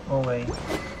 oh. Okay.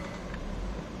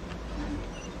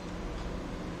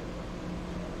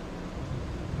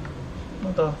 Ano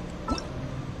to?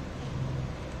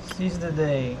 Seize the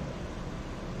day.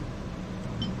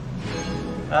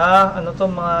 Ah, ano to?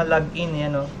 Mga login,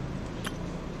 yan, oh.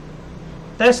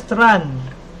 Test run.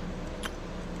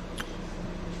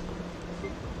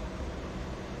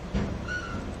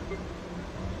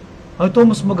 Ay, ito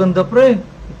mas maganda, pre.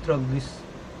 Itraglis.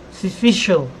 Si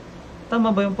Official.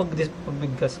 Tama ba yung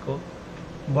pagbigkas ko?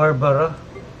 Barbara.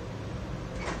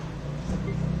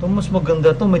 Ito mas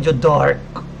maganda to. Medyo dark.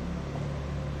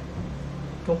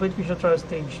 Complete Visual Trial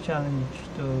Stage Challenge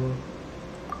to...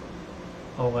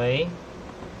 Okay.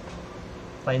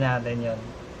 Try natin yun.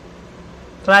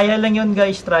 Trial lang yun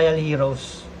guys, trial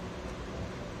heroes.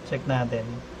 Check natin.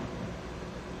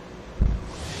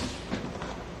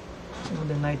 So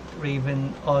the Night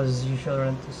Raven Oz, you shall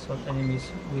run to assault enemies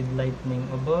with lightning.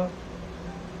 Aba.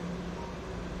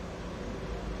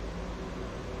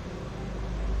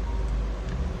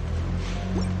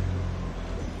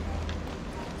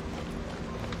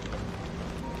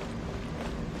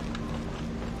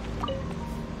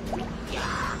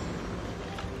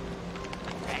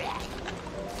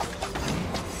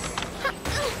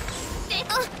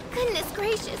 Goodness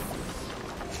gracious.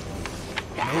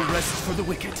 No rest for the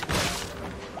wicked.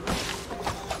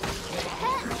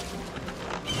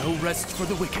 No rest for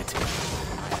the wicked.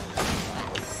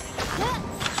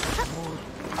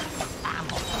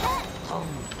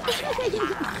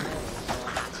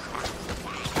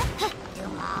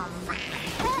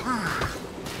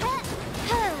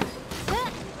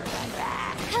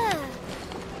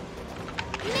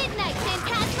 Midnight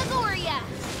Phantasmagoria.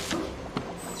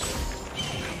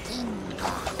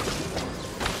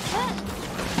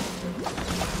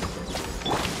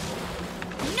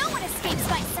 No one escapes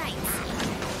my sights.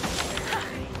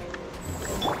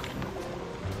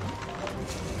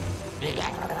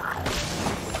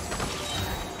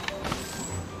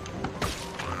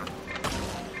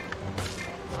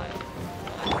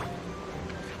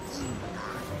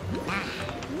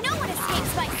 No one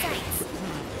escapes my sights.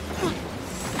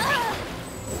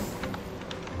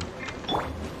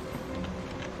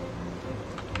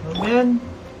 Ano ba yan?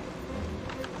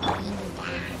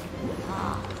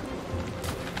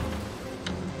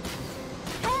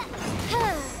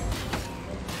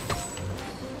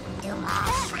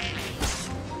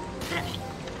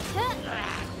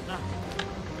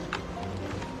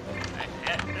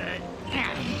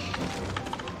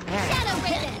 Shadow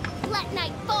Raven, let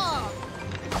night fall.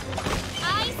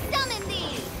 I summon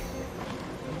thee.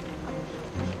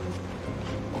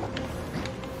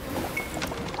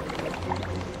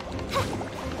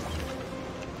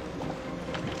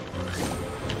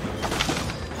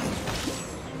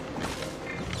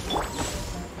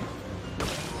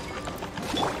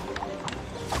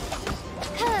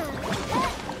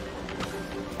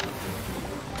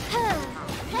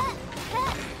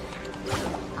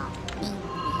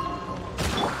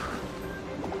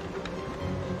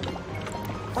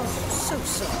 So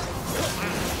sorry.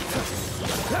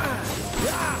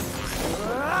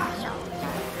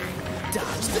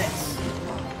 Dodge this.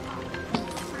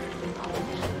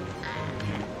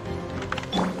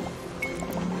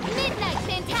 Midnight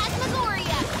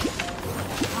Phantasmagoria.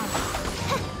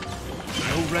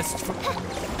 No rest for...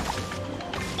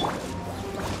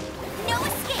 No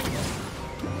escape.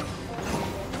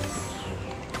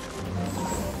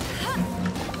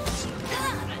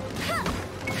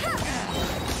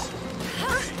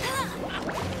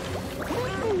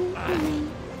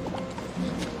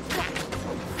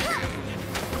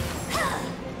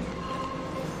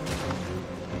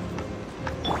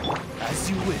 As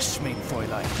you wish, main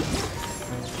Fräulein.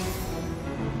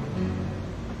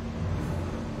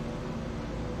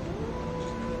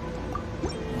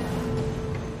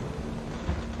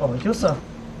 Oh, Diyos ah.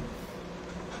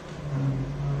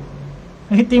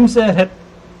 Ay, Team Seret.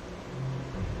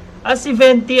 Si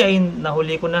Venti ay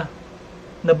nahuli ko na.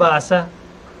 Nabasa.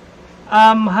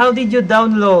 How did you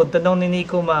download? Tanong ni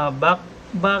Nico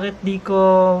bakit di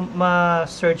ko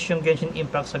ma-search yung Genshin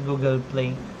Impact sa Google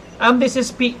Play? This is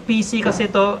PC kasi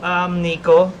to,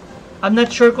 Nico. I'm not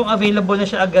sure kung available na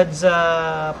siya agad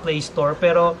sa Play Store,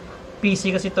 pero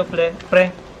PC kasi to, pre.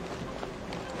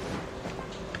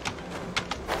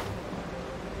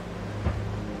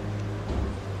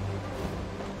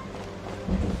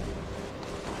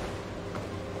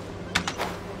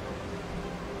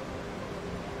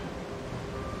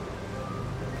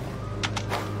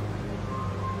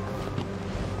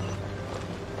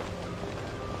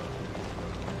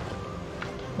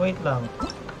 Wait lang.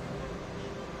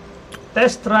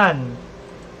 Test run.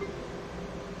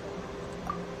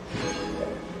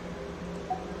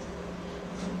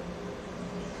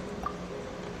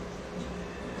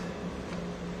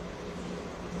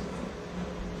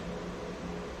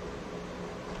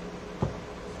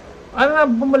 Ano na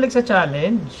bumalik sa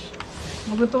challenge?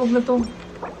 Wag na to.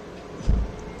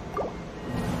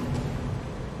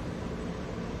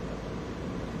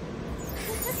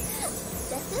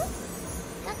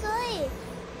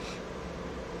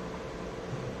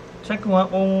 Check ko nga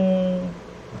kung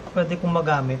pwede kong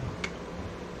magamit.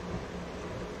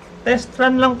 Test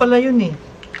run lang pala yun eh.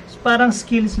 Parang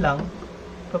skills lang.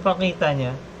 Papakita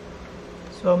niya.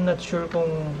 So I'm not sure kung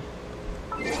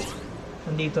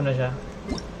nandito na siya.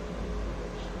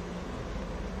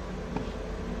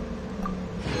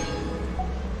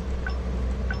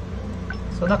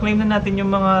 So, na-claim na natin yung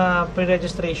mga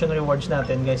pre-registration rewards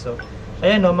natin, guys. So,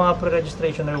 ayan o, mga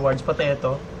pre-registration rewards. Pati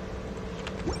ito.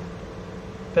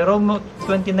 Pero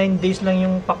 29 days lang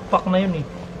yung pakpak na yun eh.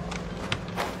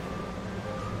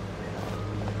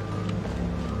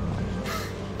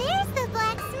 There's the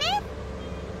blacksmith.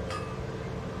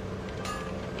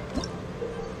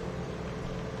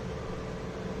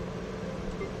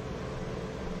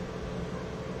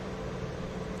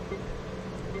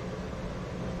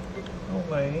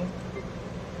 Okay.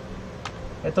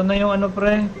 Ito na yung ano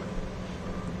pre.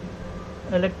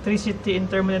 Electricity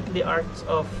intermittently arcs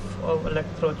of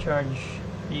electrocharge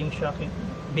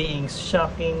beings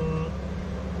shocking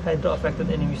hydro affected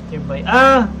enemies nearby.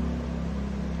 Ah!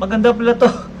 Maganda pala to.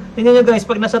 Tingnan nyo guys,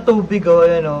 pag nasa tubig oh,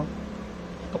 ayan oh.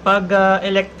 Kapag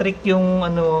electric yung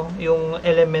ano, yung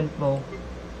element mo.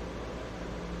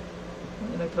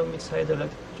 Electro meets hydro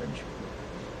electrocharge.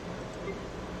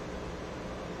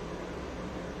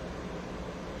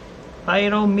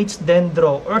 Pyro meets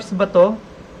dendro. Earth ba to?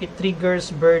 It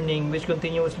triggers burning, which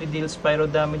continuously deals pyro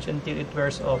damage until it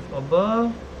wears off.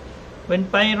 Aba. When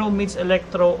pyro meets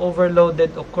electro,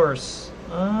 overloaded occurs.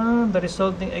 The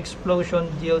resulting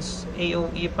explosion deals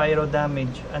AoE pyro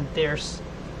damage and tears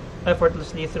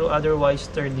effortlessly through otherwise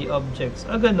sturdy objects.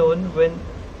 Ganun. When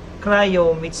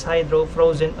cryo meets hydro,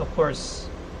 frozen occurs.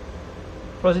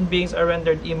 Frozen beings are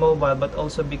rendered immobile but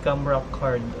also become rock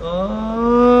hard.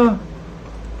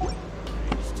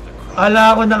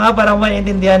 Ala ko na nga, parang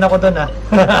maintindihan ako doon ah.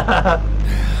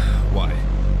 Why?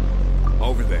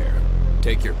 Over there.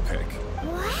 Take your pick.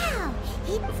 Wow.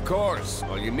 Of course,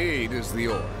 all you need is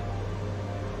the ore.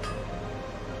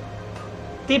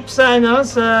 Tip sa ano,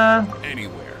 sa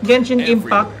Anywhere. Genshin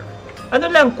Impact. Everywhere. Ano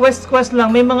lang, quest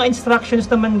lang. May mga instructions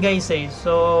naman guys eh.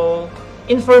 So,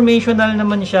 informational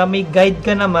naman siya. May guide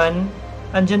ka naman.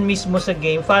 Andyan mismo sa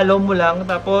game. Follow mo lang.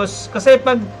 Tapos, kasi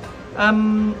pag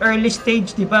early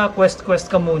stage, di ba, quest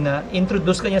ka muna.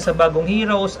 Introduce ka niya sa bagong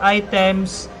heroes,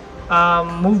 items,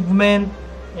 movement,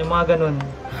 yung mga ganun.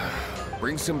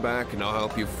 Bring some back and I'll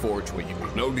help you forge what you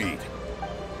need. No need.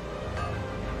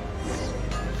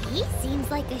 He seems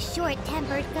like a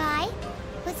short-tempered guy.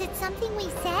 Was it something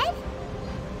we said?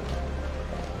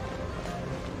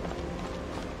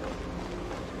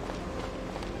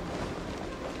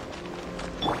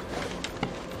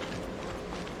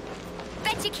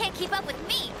 Bet you can't keep up with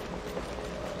me.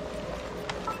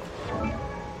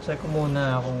 Check ko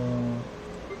muna kung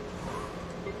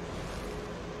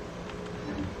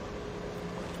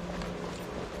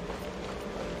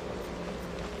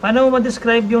paano mo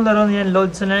ma-describe yung laro niyan,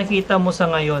 Lord, sa nakikita mo sa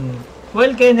ngayon?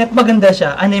 Well, Kenneth, maganda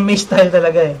siya. Anime style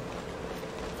talaga eh.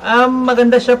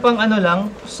 Maganda siya pang ano lang,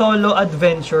 solo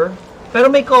adventure. Pero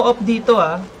may co-op dito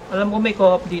ah. Alam ko may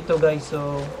co-op dito guys,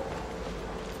 so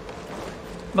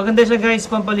maganda siya guys,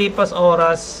 pampalipas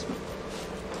oras.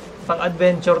 Pang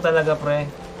adventure talaga pre.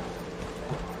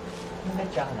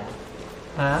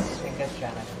 Ha?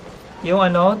 Yung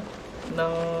ano,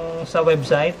 ng sa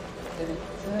website?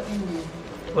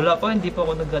 Wala pa, hindi pa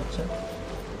ako nag-gacha.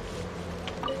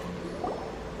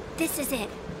 This is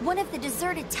it. One of the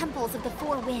deserted temples of the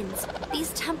Four Winds.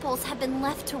 These temples have been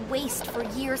left to waste for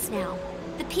years now.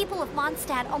 The people of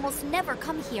Mondstadt almost never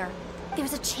come here.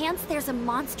 There's a chance there's a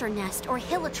monster nest or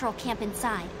hilitrol camp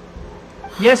inside.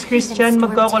 Yes, Christian,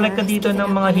 magkakolect ka dito ng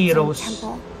mga heroes.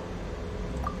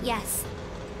 Yes.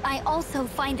 I also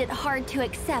find it hard to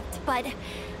accept, but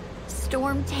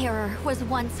Storm Terror was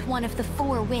once one of the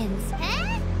Four Winds.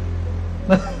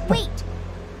 Wait!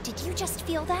 Did you just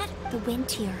feel that? The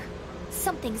wind here.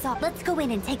 Something's up. Let's go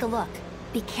in and take a look.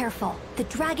 Be careful. The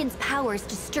dragon's power is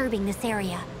disturbing this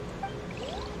area.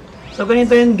 So,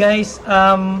 ganito yun guys.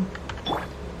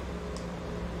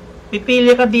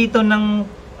 Pipili ka dito ng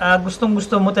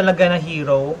gustong-gusto mo talaga na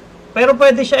hero. Pero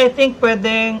pwede siya, I think,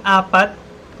 pwedeng 4.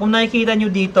 Kung nakikita nyo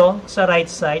dito sa right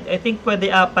side, I think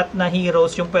pwede 4 na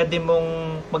heroes yung pwede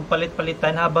mong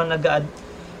magpalit-palitan habang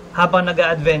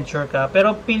nag-adventure ka.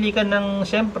 Pero pili ka ng,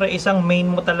 syempre, isang main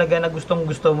mo talaga na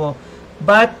gustong-gusto mo.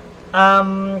 But,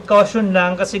 caution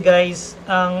lang kasi guys,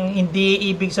 ang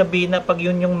hindi ibig sabihin na pag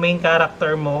yun yung main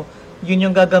character mo, yun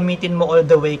yung gagamitin mo all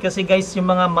the way. Kasi guys, yung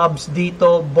mga mobs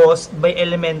dito, boss by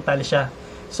elemental siya.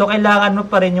 So, kailangan mo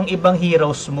pa rin yung ibang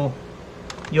heroes mo.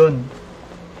 Yun.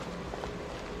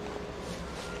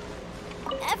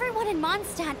 Everyone in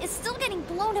Mondstadt is still getting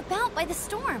blown about by the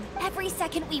storm. Every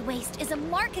second we waste is a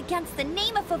mark against the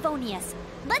name of Favonius.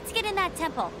 Let's get in that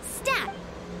temple. Stat!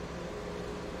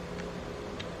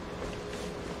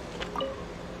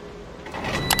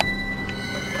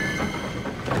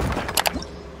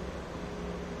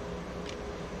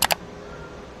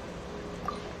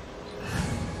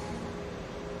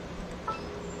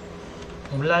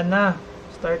 Wala na.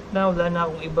 Start na. Wala na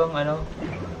akong ibang ano.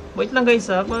 Wait lang guys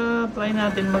ha. Try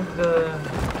natin mag...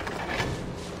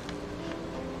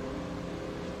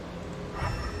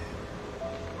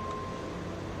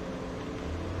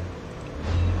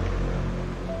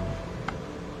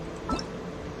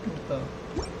 ito.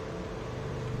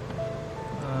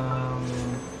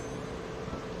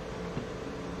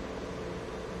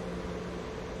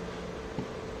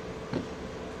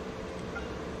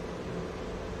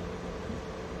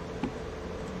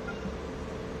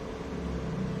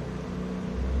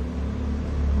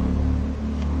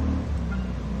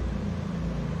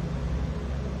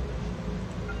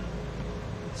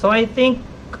 So I think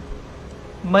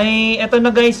ito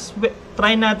na guys,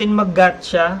 try natin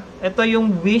mag-gacha. Ito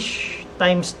yung wish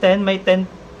times 10, may 10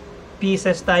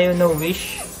 pieces tayo na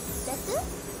wish.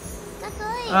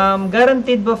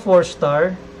 Guaranteed ba 4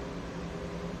 star?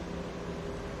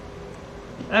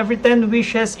 Every 10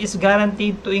 wishes is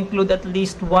guaranteed to include at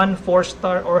least 1 4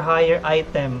 star or higher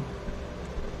item.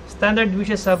 Standard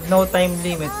wishes have no time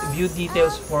limit. View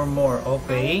details for more.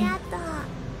 Okay.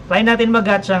 Try natin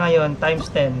mag-gacha ngayon,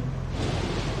 times 10.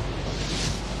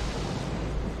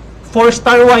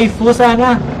 4-star waifu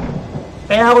sana.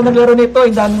 Kaya ako naglaro nito,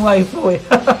 yung daming waifu eh.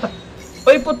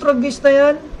 Uy, putrogis na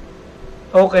yan.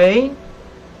 Okay.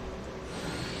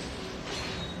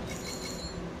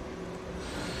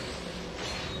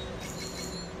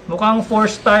 Mukhang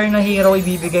 4-star na hero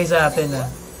ibibigay sa atin ah.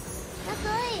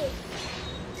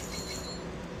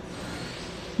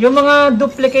 Yung mga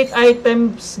duplicate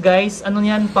items, guys, ano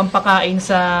yan, pampakain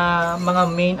sa mga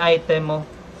main item mo.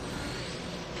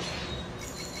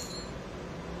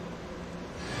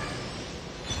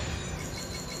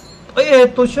 Ay,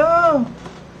 eto siya.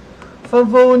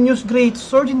 Favonius Great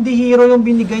Sword, hindi hero yung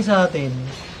binigay sa atin.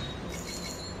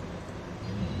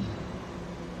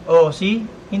 Oh, see?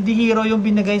 Hindi hero yung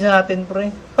binigay sa atin, pre.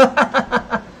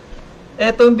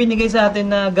 Eto yung binigay sa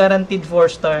atin na guaranteed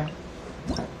 4-star.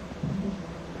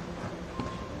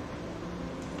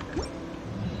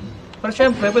 Pero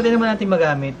syempre, pwede naman natin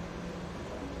magamit.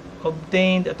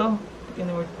 Obtained, ito.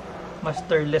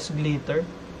 Masterless Glitter.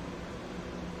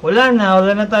 Wala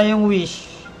na tayong wish.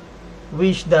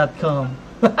 Wish.com.